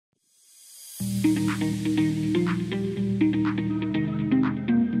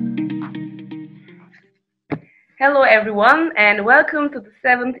Hello everyone and welcome to the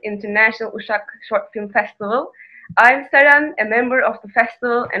 7th International Uşak Short Film Festival. I'm Seren, a member of the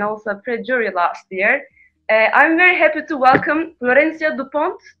festival and also a pre-jury last year. I'm very happy to welcome Florencia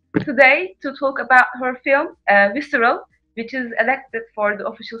Dupont today to talk about her film Visceral, which is elected for the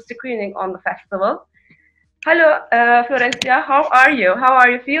official screening on the festival. Hello Florencia, how are you? How are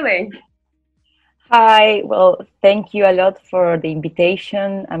you feeling? Hi, well, thank you a lot for the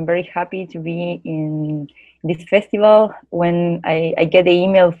invitation. I'm very happy to be in this festival. When I get the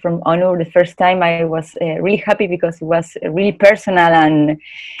email from Honor the first time, I was really happy because it was really personal and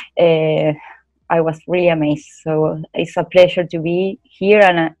I was really amazed. So it's a pleasure to be here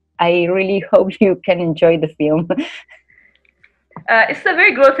and I really hope you can enjoy the film. It's a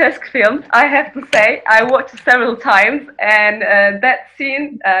very grotesque film, I have to say. I watched it several times, and that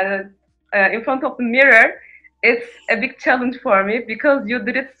scene in front of the mirror, it's a big challenge for me because you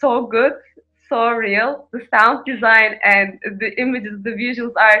did it so good, so real. The sound design and the images, the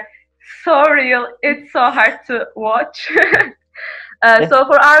visuals are so real. It's so hard to watch. So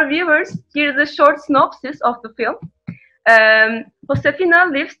for our viewers, here's a short synopsis of the film. Josefina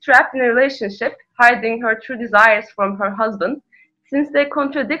lives trapped in a relationship, hiding her true desires from her husband, since they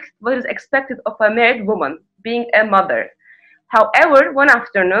contradict what is expected of a married woman, being a mother. However, one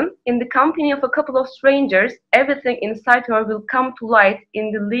afternoon, in the company of a couple of strangers, everything inside her will come to light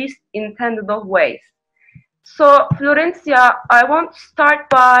in the least intended of ways. So, Florencia, I want to start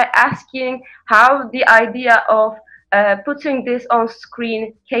by asking how the idea of putting this on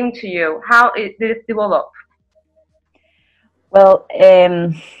screen came to you. How did it develop? Well,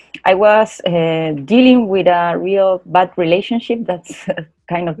 I was dealing with a real bad relationship. That's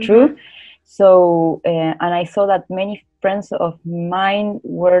kind of true. So, and I saw that many friends of mine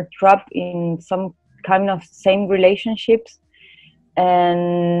were trapped in some kind of same relationships.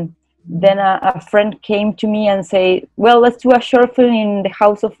 And then a friend came to me and say, well, let's do a short film in the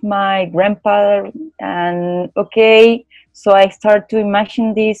house of my grandfather. And okay, so I started to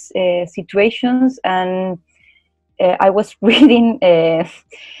imagine these situations, and I was reading a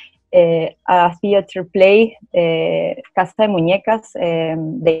theater play, Casa de Muñecas,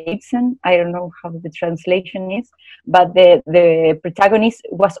 the Ibsen. I don't know how the translation is, but the protagonist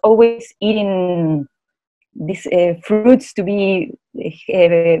was always eating these fruits to be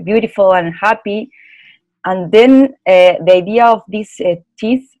beautiful and happy. And then the idea of these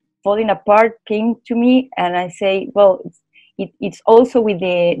teeth falling apart came to me, and I say, well, it's also with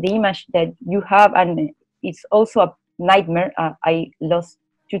the image that you have, and it's also a nightmare. I lost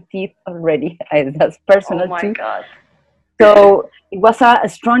 2 teeth already. That's personal too. Oh my God. So it was a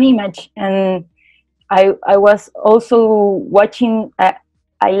strong image, and I was also watching.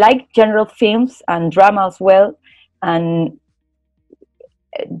 I like general films and drama as well, and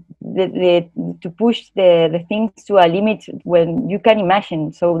to push the things to a limit when you can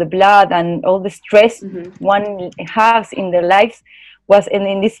imagine. So the blood and all the stress one has in their lives was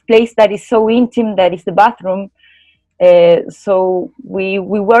in this place that is so intimate, that is the bathroom. So we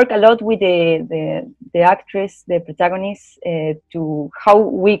work a lot with the actress, the protagonist, to how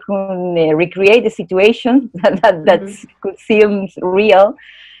we can recreate the situation that could seem real,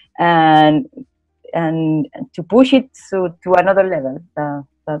 and to push it to another level.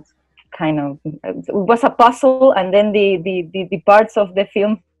 That's kind of, it was a puzzle, and then the parts of the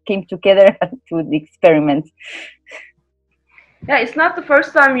film came together to the experiment. Yeah, it's not the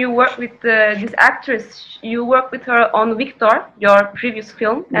first time you work with this actress. You worked with her on Victor, your previous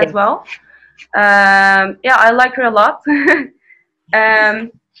film, as well. Yeah, I like her a lot.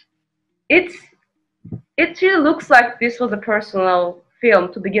 It really looks like this was a personal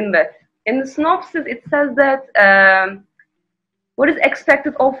film to begin with. In the synopsis, it says that what is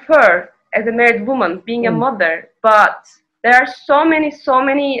expected of her as a married woman, being a mother, but there are so many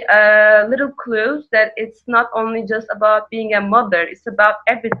little clues that it's not only just about being a mother, it's about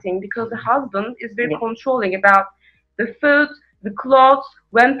everything, because the husband is very controlling about the food, the clothes,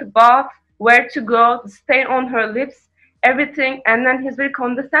 when to bath, where to go, the stain on her lips, everything, and then he's very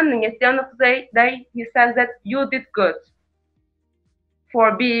condescending. At the end of the day, he says that you did good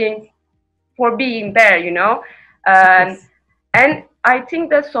for being there, you know. And I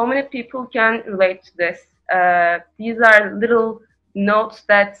think that so many people can relate to this. These are little notes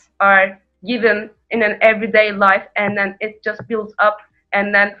that are given in an everyday life, and then it just builds up.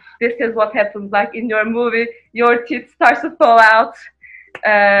 And then this is what happens, like in your movie, your teeth starts to fall out.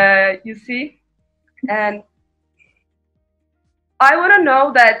 You see, and I want to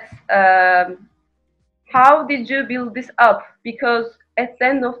know that how did you build this up? Because at the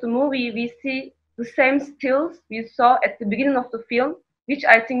end of the movie, we see the same stills we saw at the beginning of the film, which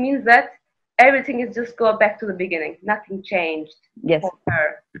I think means that everything is just go back to the beginning. Nothing changed for her.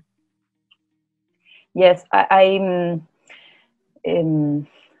 Yes,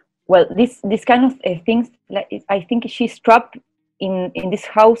 well, this kind of things, like, I think she's trapped in this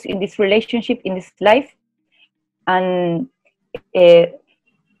house, in this relationship, in this life, and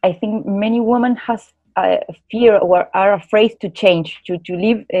I think many women has fear or are afraid to change, to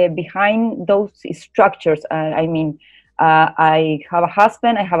leave behind those structures. I mean, I have a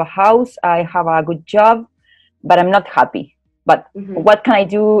husband, I have a house, I have a good job, but I'm not happy. But what can I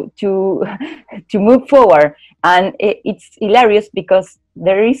do to to move forward? And it's hilarious because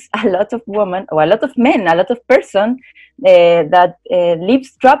there is a lot of women, or a lot of men, a lot of person that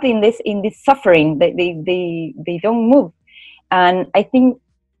lives trapped in this suffering. They don't move. And I think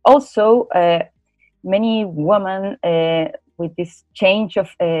also many women with this change of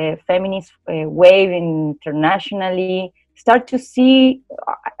feminist wave internationally start to see,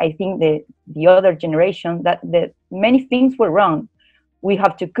 I think the other generation, that many things were wrong. We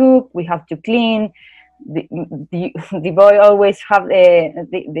have to cook, we have to clean. The boy always have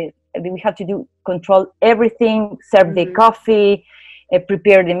we have to do control everything, serve the coffee,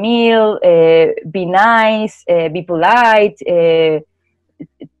 prepare the meal, be nice, be polite,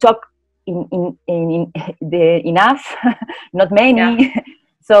 talk in the enough, not many. Yeah.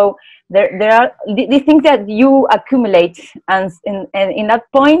 So there are the things that you accumulate, and in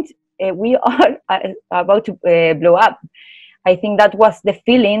that point we are about to blow up. I think that was the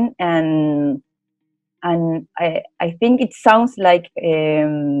feeling, and I think it sounds like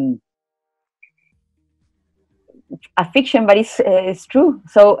a fiction, but it's true.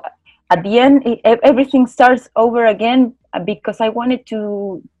 So at the end, everything starts over again, because I wanted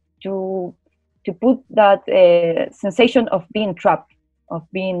to put that sensation of being trapped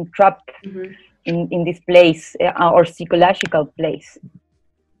in this place, or psychological place.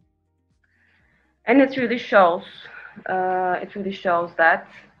 And it really shows. That.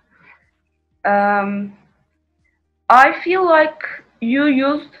 I feel like you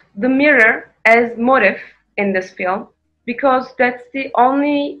used the mirror as motive in this film, because that's the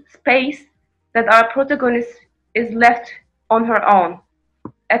only space that our protagonist is left on her own.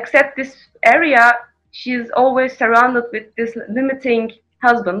 Except this area, she's always surrounded with this limiting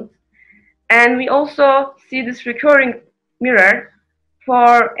husband. And we also see this recurring mirror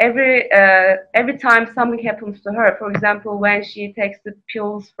for every time something happens to her. For example, when she takes the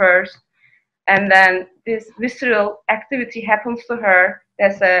pills first, and then this visceral activity happens to her,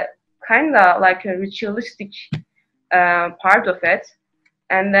 there's a kind of like a ritualistic part of it.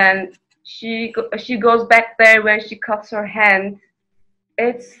 And then she goes back there when she cuts her hand.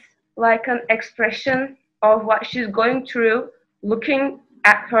 It's like an expression of what she's going through, looking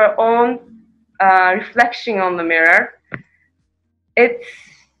at her own reflection on the mirror.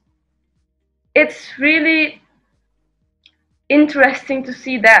 It's really interesting to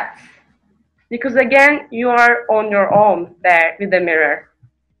see that, because again, you are on your own there with the mirror.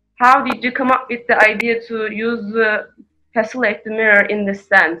 How did you come up with the idea to facilitate the mirror in this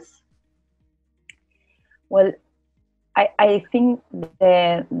sense? Well, I think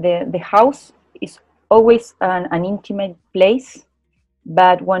the house is always an intimate place,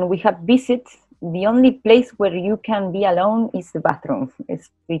 but when we have visits, the only place where you can be alone is the bathroom.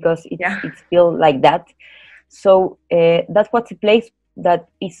 It's because it's built like that. So that's what's a place that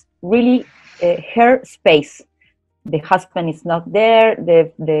is really her space. The husband is not there,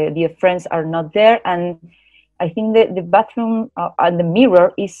 the friends are not there, and I think the bathroom and the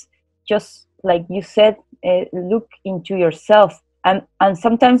mirror is just like you said, look into yourself, and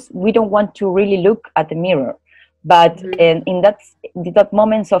sometimes we don't want to really look at the mirror, but in that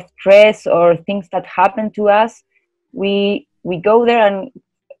moments of stress or things that happen to us, we go there,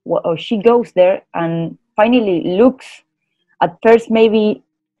 or she goes there and finally looks. At first maybe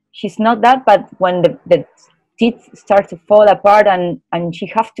she's not that, but when the teeth start to fall apart, and she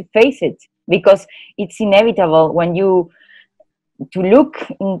has to face it, because it's inevitable when you to look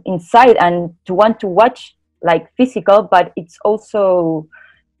inside and to want to watch like physical, but it's also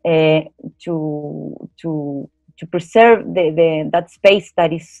to preserve that space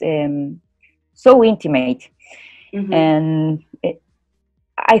that is so intimate. And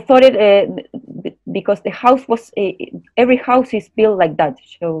I thought it because the house was every house is built like that.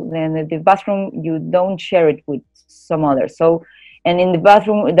 So then the bathroom, you don't share it with some other. So, and in the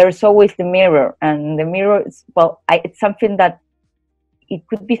bathroom there's always the mirror, and the mirror is, well, it's something that it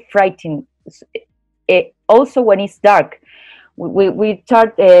could be frightening. Also when it's dark, we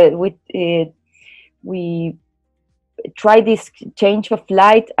start with we try this change of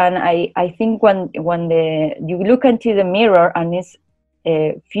light, and I think when you look into the mirror and it's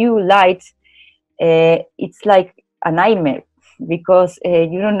a few lights, it's like a nightmare, because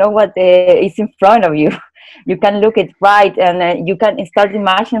you don't know what is in front of you. You can look it right, and you can start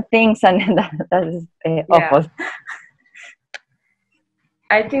imagining things, and that is awful.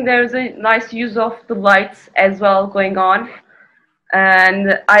 I think there's a nice use of the lights as well going on.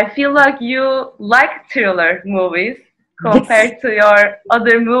 And I feel like you like thriller movies compared to your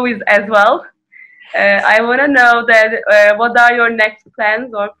other movies as well. I want to know that what are your next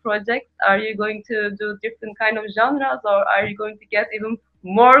plans or projects? Are you going to do different kind of genres, or are you going to get even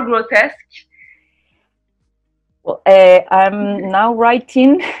more grotesque? Well, I'm now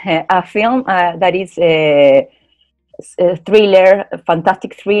writing a film that is a thriller, a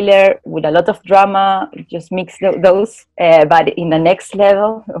fantastic thriller with a lot of drama. Just mix those, but in the next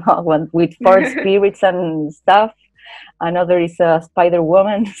level, with four spirits and stuff. Another is a Spider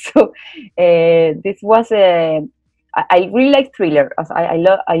Woman. So this was I really like thriller. I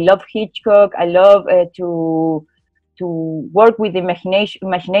love Hitchcock. I love to work with the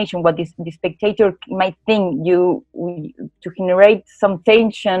imagination, what the spectator might think, to generate some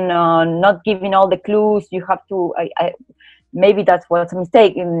tension, not giving all the clues. You have to, maybe that's what's a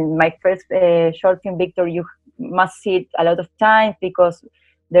mistake. In my first short film, Victor, you must see it a lot of times because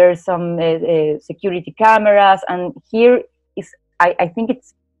there's some security cameras, and here I think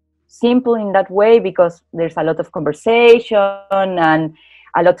it's simple in that way because there's a lot of conversation and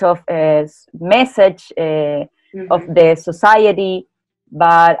a lot of message of the society,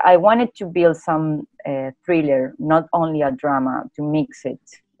 but I wanted to build some thriller, not only a drama, to mix it.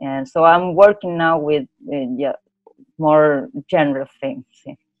 And so I'm working now with more genre things.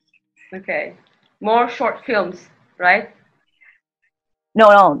 Yeah. Okay, more short films, right?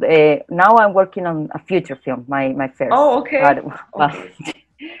 No. Now I'm working on a feature film, my first. Oh, okay. Okay.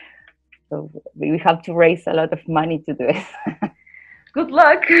 So we have to raise a lot of money to do it. Good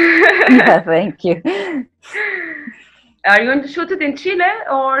luck. Yeah, thank you. Are you going to shoot it in Chile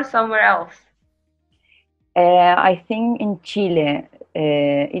or somewhere else? I think in Chile.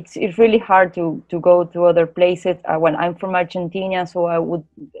 It's really hard to go to other places. When I'm from Argentina, so I would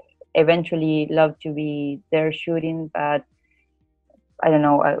eventually love to be there shooting, but I don't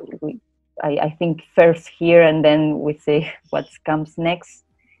know. I think first here, and then we see what comes next,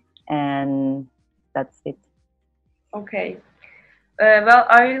 and that's it. Okay. Well,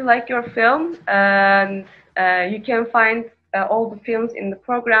 I really like your film, and you can find all the films in the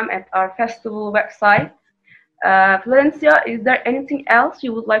program at our festival website. Florencia, is there anything else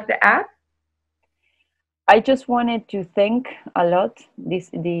you would like to add? I just wanted to thank a lot to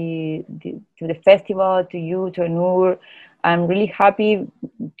the festival, to you, to Noor. I'm really happy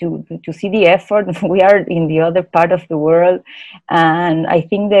to see the effort. We are in the other part of the world, and I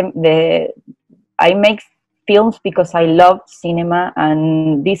think I make films because I love cinema,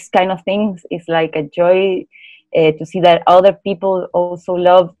 and this kind of things is like a joy to see that other people also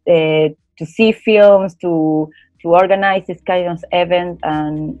love to see films, to organize this kind of event,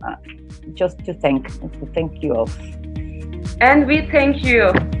 and just to thank you all. And we thank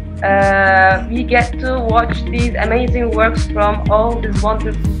you. We get to watch these amazing works from all these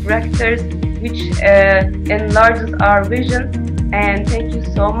wonderful directors, which enlarges our vision. And thank you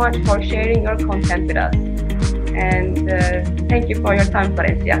so much for sharing your content with us. And thank you for your time,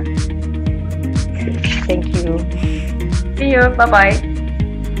 Florencia. Thank you. See you.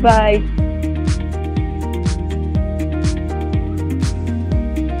 Bye-bye. Bye.